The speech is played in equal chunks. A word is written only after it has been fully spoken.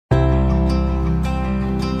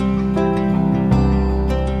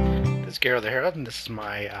GeroTheHero, and this is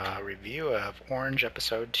my review of Orange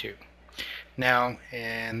Episode 2. Now,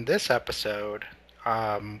 in this episode,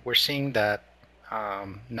 we're seeing that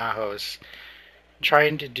Naho's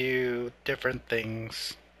trying to do different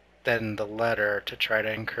things than the letter to try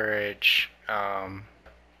to encourage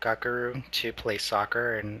Gakuru to play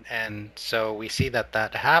soccer, and so we see that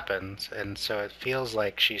that happens, and so it feels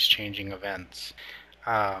like she's changing events.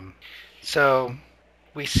 Um, so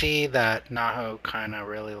we see that Naho kind of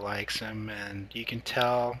really likes him, and you can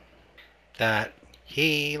tell that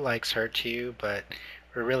he likes her too, but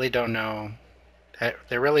we really don't know.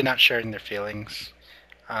 They're really not sharing their feelings.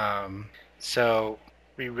 Um, so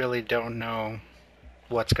we really don't know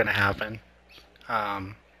what's going to happen.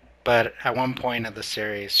 Um, but at one point of the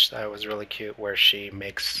series, that was really cute where she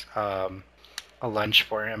makes a lunch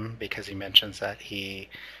for him because he mentions that he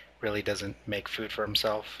really doesn't make food for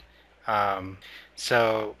himself. Um,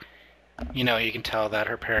 so you can tell that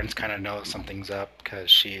her parents kind of know something's up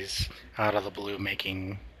because she's out of the blue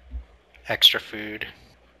making extra food.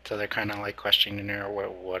 So they're kind of like questioning her,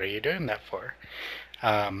 what are you doing that for?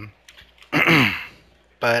 Um,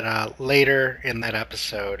 but later in that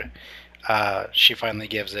episode, she finally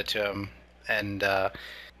gives it to him, and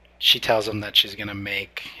she tells him that she's going to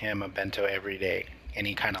make him a bento every day, and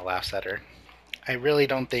he kind of laughs at her. I really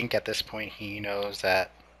don't think at this point he knows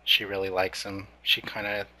that she really likes him.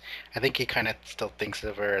 I think he kind of still thinks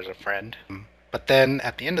of her as a friend. But then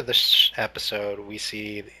at the end of this episode, we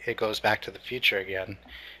see it goes back to the future again,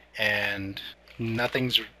 and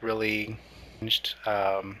nothing's really changed.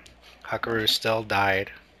 Hakaru still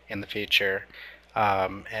died in the future,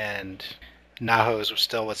 and Naho's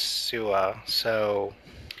still with Sua, so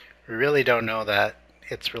we really don't know that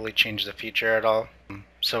it's really changed the future at all.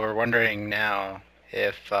 So we're wondering now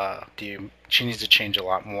if she needs to change a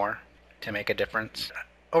lot more to make a difference.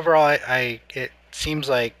 Overall, it seems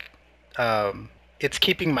like um, it's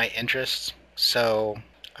keeping my interest. So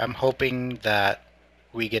I'm hoping that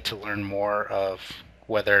we get to learn more of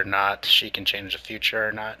whether or not she can change the future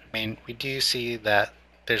or not. I mean, we do see that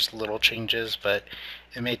there's little changes, but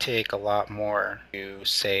it may take a lot more to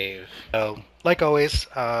save. So, like always,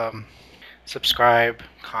 subscribe,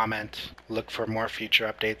 comment, look for more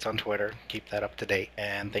future updates on Twitter. Keep that up to date,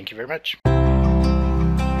 and thank you very much.